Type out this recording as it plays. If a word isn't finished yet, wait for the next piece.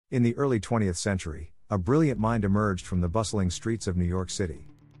In the early 20th century, a brilliant mind emerged from the bustling streets of New York City.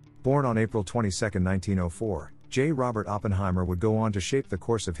 Born on April 22, 1904, J. Robert Oppenheimer would go on to shape the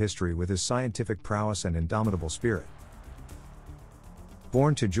course of history with his scientific prowess and indomitable spirit.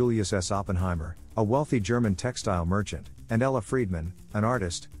 Born to Julius S. Oppenheimer, a wealthy German textile merchant, and Ella Friedman, an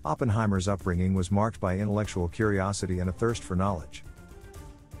artist, Oppenheimer's upbringing was marked by intellectual curiosity and a thirst for knowledge.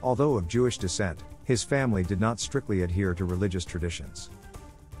 Although of Jewish descent, his family did not strictly adhere to religious traditions.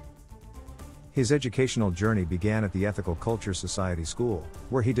 His educational journey began at the Ethical Culture Society School,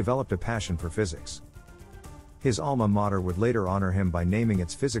 where he developed a passion for physics. His alma mater would later honor him by naming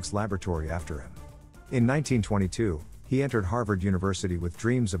its physics laboratory after him. In 1922, he entered Harvard University with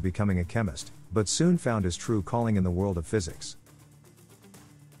dreams of becoming a chemist, but soon found his true calling in the world of physics.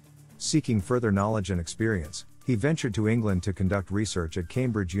 Seeking further knowledge and experience, he ventured to England to conduct research at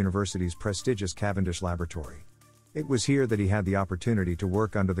Cambridge University's prestigious Cavendish Laboratory. It was here that he had the opportunity to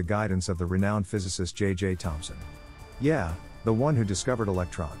work under the guidance of the renowned physicist J.J. Thomson. Yeah, the one who discovered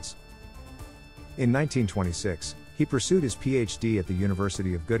electrons. In 1926, he pursued his PhD at the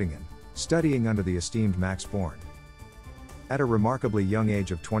University of Göttingen, studying under the esteemed Max Born. At a remarkably young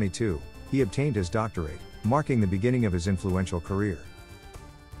age of 22, he obtained his doctorate, marking the beginning of his influential career.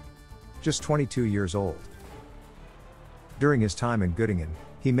 Just 22 years old. During his time in Göttingen,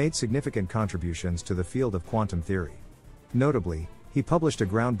 he made significant contributions to the field of quantum theory. Notably, he published a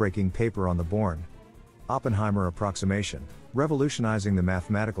groundbreaking paper on the Born-Oppenheimer approximation, revolutionizing the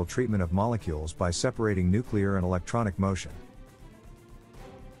mathematical treatment of molecules by separating nuclear and electronic motion.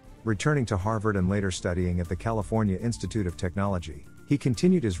 Returning to Harvard and later studying at the California Institute of Technology, he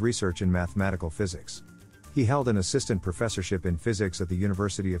continued his research in mathematical physics. He held an assistant professorship in physics at the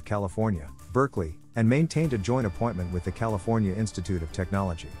University of California, Berkeley, and maintained a joint appointment with the California Institute of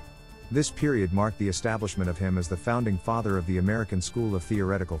Technology. This period marked the establishment of him as the founding father of the American School of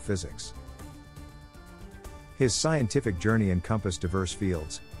Theoretical Physics. His scientific journey encompassed diverse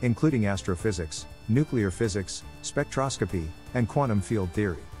fields, including astrophysics, nuclear physics, spectroscopy, and quantum field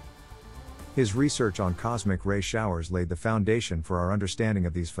theory. His research on cosmic ray showers laid the foundation for our understanding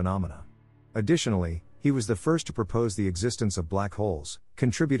of these phenomena. Additionally, he was the first to propose the existence of black holes,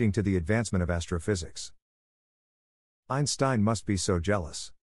 contributing to the advancement of astrophysics. Einstein must be so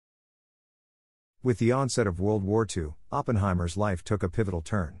jealous. With the onset of World War II, Oppenheimer's life took a pivotal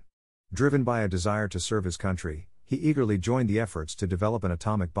turn. Driven by a desire to serve his country, he eagerly joined the efforts to develop an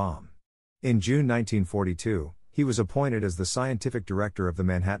atomic bomb. In June 1942, he was appointed as the scientific director of the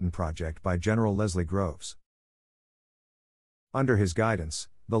Manhattan Project by General Leslie Groves. Under his guidance,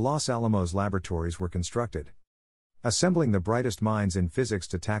 the Los Alamos laboratories were constructed, assembling the brightest minds in physics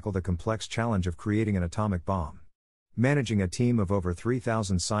to tackle the complex challenge of creating an atomic bomb. Managing a team of over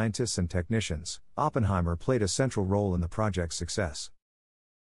 3,000 scientists and technicians, Oppenheimer played a central role in the project's success.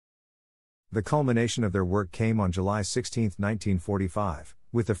 The culmination of their work came on July 16, 1945,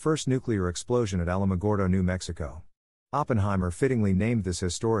 with the first nuclear explosion at Alamogordo, New Mexico. Oppenheimer fittingly named this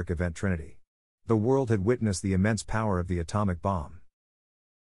historic event Trinity. The world had witnessed the immense power of the atomic bomb.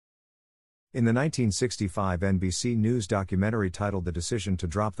 In the 1965 NBC News documentary titled The Decision to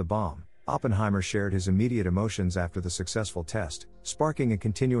Drop the Bomb, Oppenheimer shared his immediate emotions after the successful test, sparking a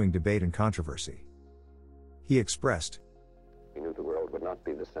continuing debate and controversy. He expressed, "We knew the world would not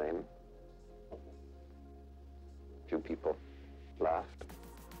be the same. Few people laughed.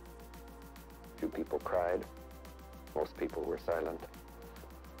 Few people cried. Most people were silent.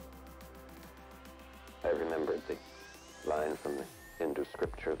 I remembered the line from the Hindu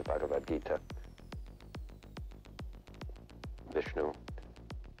scripture, the Bhagavad Gita. Vishnu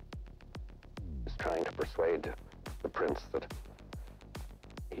is trying to persuade the prince that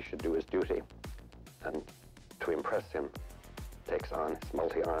he should do his duty, and to impress him, takes on his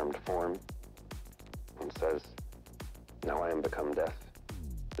multi-armed form and says, 'Now I am become death,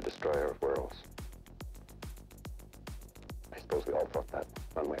 the destroyer of worlds.' I suppose we all thought that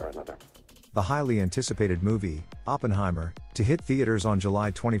one way or another." The highly anticipated movie, Oppenheimer, to hit theaters on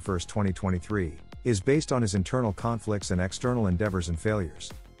July 21, 2023, is based on his internal conflicts and external endeavors and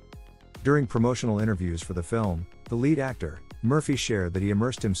failures. During promotional interviews for the film, the lead actor, Murphy, shared that he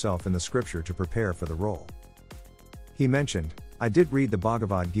immersed himself in the scripture to prepare for the role. He mentioned, "I did read the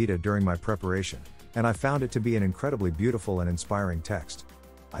Bhagavad Gita during my preparation, and I found it to be an incredibly beautiful and inspiring text.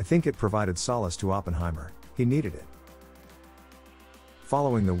 I think it provided solace to Oppenheimer, he needed it."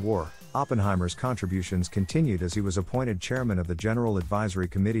 Following the war, Oppenheimer's contributions continued as he was appointed chairman of the General Advisory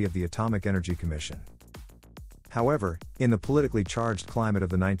Committee of the Atomic Energy Commission. However, in the politically charged climate of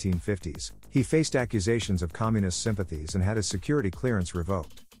the 1950s, he faced accusations of communist sympathies and had his security clearance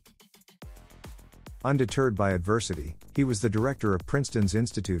revoked. Undeterred by adversity, he was the director of Princeton's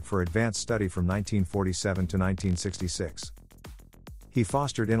Institute for Advanced Study from 1947 to 1966. He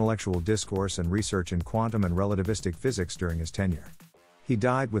fostered intellectual discourse and research in quantum and relativistic physics during his tenure. He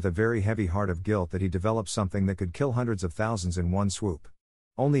died with a very heavy heart of guilt that he developed something that could kill hundreds of thousands in one swoop.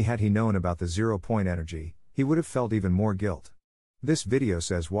 Only had he known about the zero-point energy, he would have felt even more guilt. This video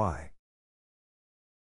says why.